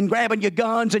and grabbing your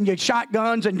guns and your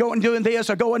shotguns and going doing this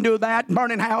or going do that,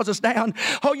 burning houses down.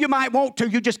 Oh, you might want to.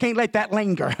 You just can't let that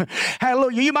linger.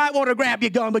 Hallelujah. You might want to grab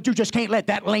your gun, but you just can't let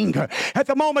that linger. At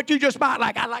the moment, you just might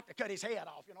I'd like to cut his head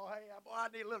off. Hey, boy, I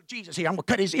need a little Jesus here. I'm going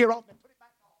to cut his ear off and put it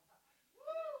back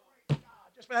on. Woo,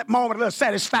 just for that moment, a little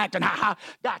satisfaction. Ha,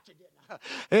 got you, didn't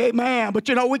I? Amen. But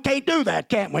we can't do that,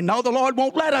 can't we? No, the Lord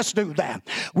won't let us do that.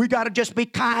 We got to just be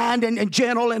kind and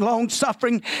gentle and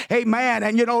long-suffering. Amen.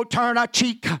 And, turn our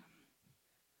cheek. I'm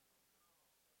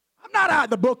not out of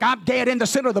the book. I'm dead in the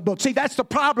center of the book. See, that's the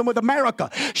problem with America.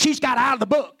 She's got out of the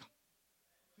book.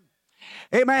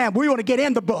 Amen. We want to get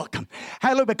in the book.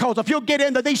 Hallelujah. Because if you'll get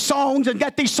into these songs and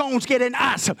get these songs get in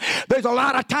us, there's a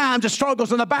lot of times the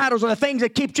struggles and the battles and the things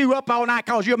that keep you up all night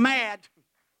because you're mad.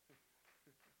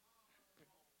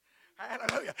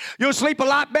 Hallelujah. You'll sleep a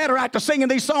lot better after singing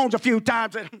these songs a few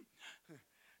times.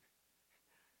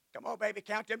 Come on, baby,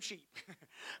 count them sheep.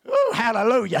 Ooh,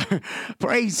 hallelujah.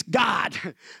 Praise God.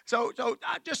 So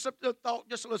just a thought,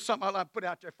 just a little something I'll put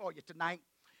out there for you tonight.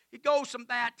 He goes from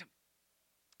that.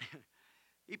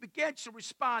 He begins to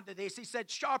respond to this. He said,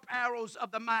 sharp arrows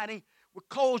of the mighty with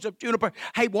coals of juniper.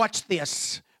 Hey, watch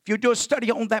this. If you do a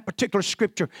study on that particular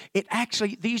scripture,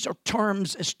 these are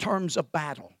terms of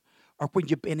battle or when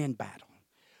you've been in battle.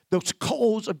 Those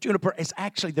coals of juniper is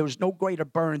actually, there was no greater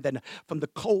burn than from the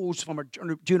coals from a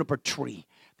juniper tree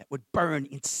that would burn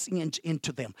and singe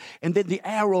into them. And then the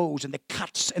arrows and the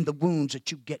cuts and the wounds that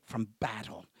you get from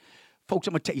battle. Folks,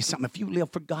 I'm going to tell you something. If you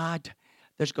live for God,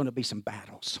 there's going to be some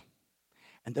battles.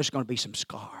 And there's going to be some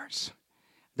scars.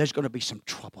 There's going to be some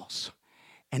troubles.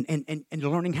 And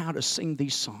learning how to sing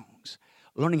these songs,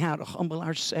 learning how to humble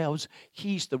ourselves,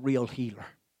 He's the real healer.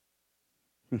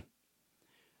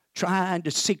 Trying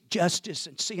to seek justice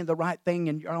and seeing the right thing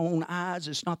in your own eyes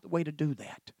is not the way to do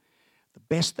that. The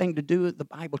best thing to do, the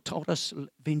Bible taught us,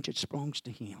 vengeance belongs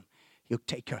to Him. He'll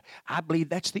take care. I believe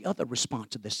that's the other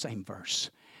response of this same verse.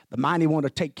 The mighty want to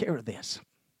take care of this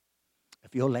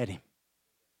if you'll let Him.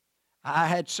 I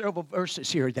had several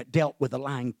verses here that dealt with a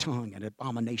lying tongue and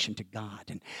abomination to God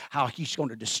and how He's going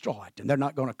to destroy it and they're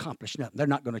not going to accomplish nothing. They're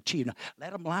not going to achieve nothing.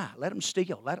 Let them lie. Let them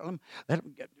steal. Let them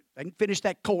they can finish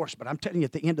that course, but I'm telling you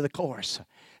at the end of the course,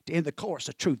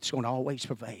 the truth is going to always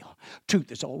prevail.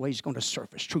 Truth is always going to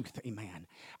surface. Truth, amen.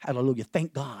 Hallelujah.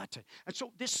 Thank God. And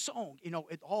so this song,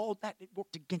 all that it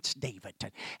worked against David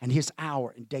and his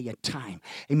hour and day and time.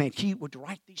 Amen. He would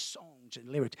write these songs and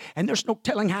lyrics. And there's no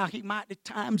telling how he might at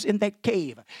times in that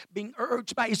cave, being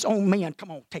urged by his own men,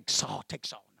 come on, take Saul. No,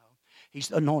 he's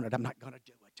the anointed. I'm not going to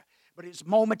do it. But it's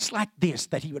moments like this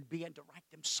that he would begin to write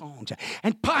them songs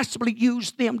and possibly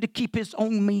use them to keep his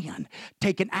own men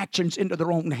taking actions into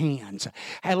their own hands.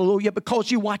 Hallelujah. Because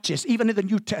you watch this, even in the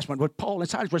New Testament, when Paul and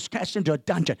Silas were cast into a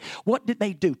dungeon, what did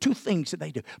they do? Two things did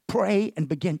they do. Pray and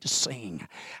begin to sing.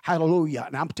 Hallelujah.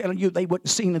 And I'm telling you, they wouldn't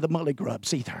sing in the Mully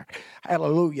Grubs either.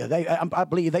 Hallelujah. I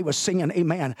believe they were singing,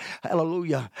 amen.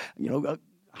 Hallelujah.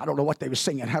 I don't know what they were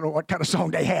singing. I don't know what kind of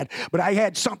song they had. But I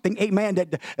had something, amen,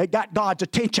 that got God's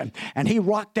attention. And He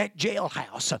rocked that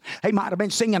jailhouse. They might have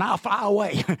been singing, I'll Fly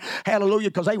Away. Hallelujah,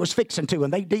 because they was fixing to,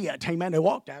 and they did. Amen, they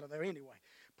walked out of there anyway.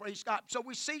 Praise God. So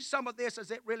we see some of this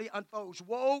as it really unfolds.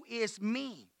 Woe is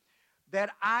me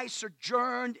that I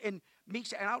sojourned in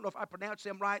Mesha, and I don't know if I pronounced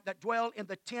them right, that dwell in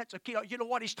the tents of Kedar. You know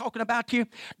what he's talking about here?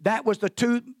 That was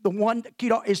the one,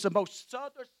 Kedar is the most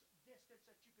southern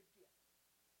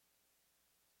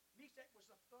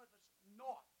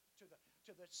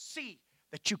to the sea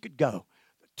that you could go.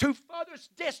 The two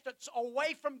furthest distance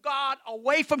away from God,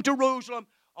 away from Jerusalem,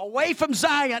 away from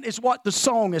Zion is what the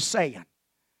song is saying.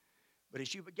 But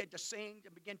as you begin to sing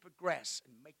and begin to progress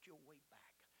and make your way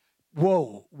back,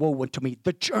 woe unto me.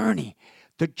 The journey,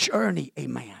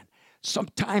 amen.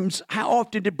 Sometimes, how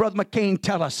often did Brother McCain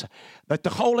tell us that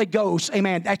the Holy Ghost,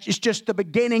 amen, that is just the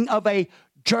beginning of a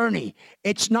journey.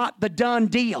 It's not the done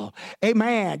deal.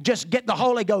 Amen. Just get the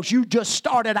Holy Ghost. You just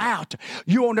started out.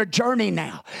 You're on a journey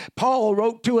now. Paul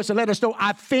wrote to us and let us know,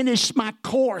 I finished my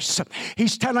course.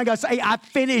 He's telling us, hey, I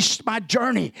finished my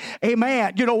journey.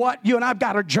 Amen. You know what? You and I've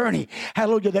got a journey.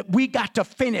 Hallelujah. That we got to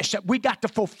finish, that we got to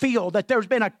fulfill, that there's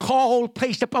been a call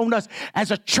placed upon us as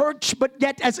a church, but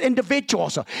yet as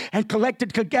individuals and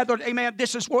collected together. Amen.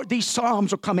 This is where these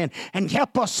Psalms will come in and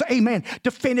help us, amen,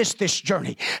 to finish this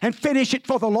journey and finish it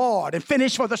for the Lord and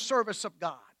finish for the service of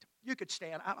God. You could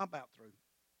stand. I'm about through.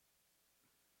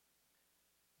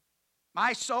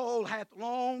 My soul hath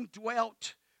long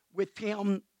dwelt with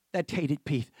him that hated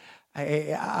peace.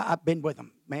 I've been with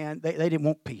them, man. They didn't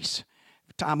want peace.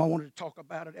 Every time I wanted to talk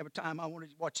about it, every time I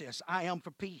wanted to watch this, I am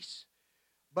for peace.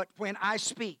 But when I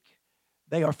speak,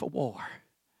 they are for war.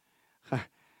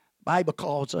 Bible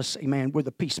calls us, amen, we're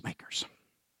the peacemakers.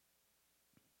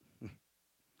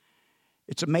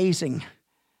 It's amazing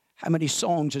how many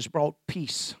songs has brought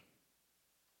peace.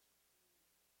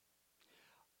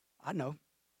 I know.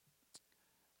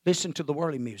 Listen to the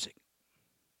worldly music.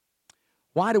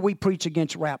 Why do we preach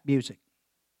against rap music?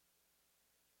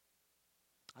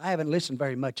 I haven't listened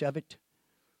very much of it.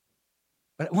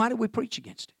 But why do we preach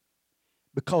against it?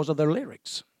 Because of their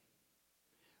lyrics.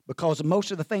 Because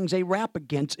most of the things they rap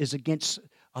against is against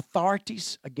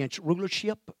authorities, against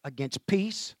rulership, against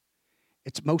peace.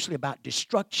 It's mostly about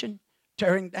destruction,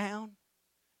 tearing down,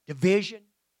 division,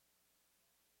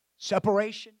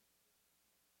 separation,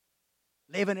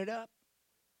 living it up,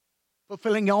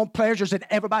 fulfilling your own pleasures at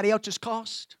everybody else's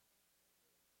cost.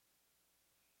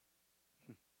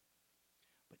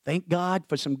 But thank God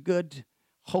for some good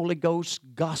Holy Ghost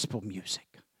gospel music.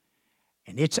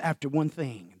 And it's after one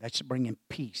thing, that's bringing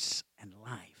peace and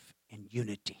life and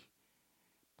unity,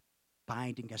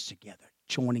 binding us together,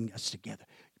 joining us together,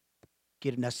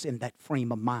 getting us in that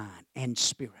frame of mind and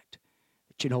spirit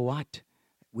that, you know what,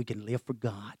 we can live for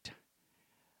God.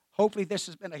 Hopefully this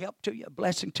has been a help to you, a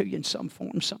blessing to you in some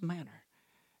form, some manner.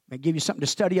 May give you something to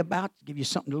study about, give you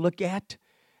something to look at.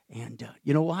 And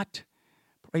you know what?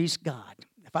 Praise God.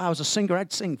 If I was a singer,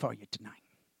 I'd sing for you tonight.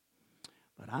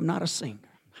 But I'm not a singer.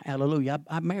 Hallelujah.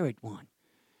 I married one.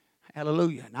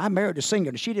 Hallelujah. And I married a singer.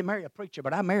 And she didn't marry a preacher,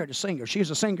 but I married a singer. She was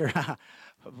a singer.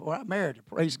 Well, I married her.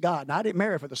 Praise God. And I didn't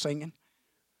marry her for the singing.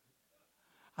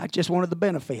 I just wanted the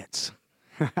benefits.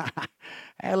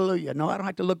 Hallelujah. No, I don't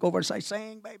have to look over and say,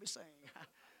 sing, baby, sing.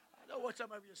 I know what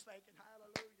some of you are thinking.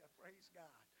 Hallelujah. Praise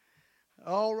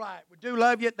God. All right. We do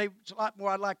love you. There's a lot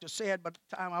more I'd like to say, but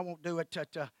the time I won't do it.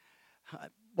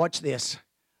 Watch this.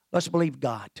 Let's believe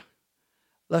God.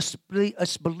 Let's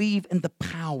believe in the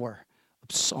power of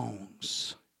of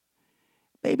songs.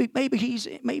 Maybe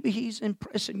he's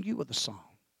impressing you with a song.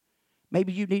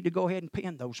 Maybe you need to go ahead and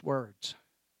pen those words.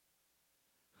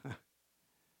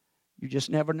 You just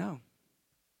never know.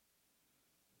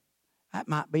 That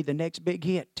might be the next big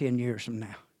hit 10 years from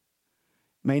now.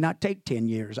 May not take 10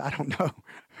 years. I don't know.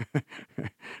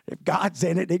 If God's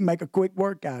in it, he can make a quick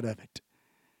work out of it.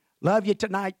 Love you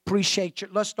tonight. Appreciate you.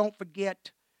 Let's don't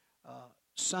forget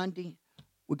Sunday.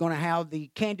 We're going to have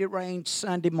the Candy Rain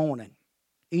Sunday morning.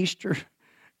 Easter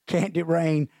Candy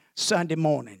Rain Sunday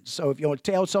morning. So if you want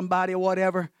to tell somebody or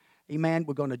whatever, amen,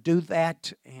 we're going to do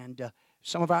that. And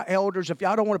some of our elders, if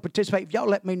y'all don't want to participate, if y'all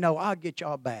let me know, I'll get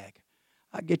y'all a bag.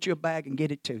 I'll get you a bag and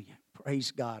get it to you.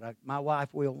 Praise God. My wife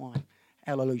will one.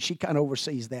 Hallelujah. She kind of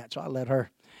oversees that, so I let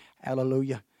her.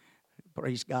 Hallelujah.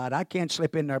 Praise God. I can't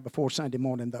slip in there before Sunday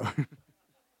morning, though.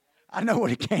 I know where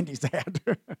the candy's at.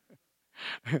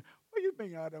 What do you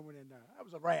mean I don't went in there? I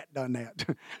was a rat done that.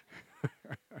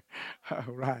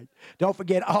 All right. Don't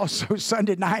forget also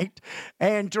Sunday night,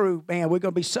 Andrew, man, we're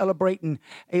going to be celebrating,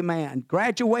 amen,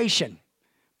 graduation.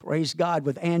 Praise God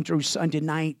with Andrew Sunday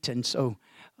night. And so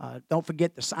don't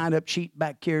forget the sign-up sheet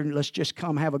back here, and let's just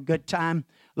come have a good time.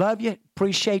 Love you.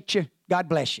 Appreciate you. God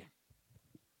bless you.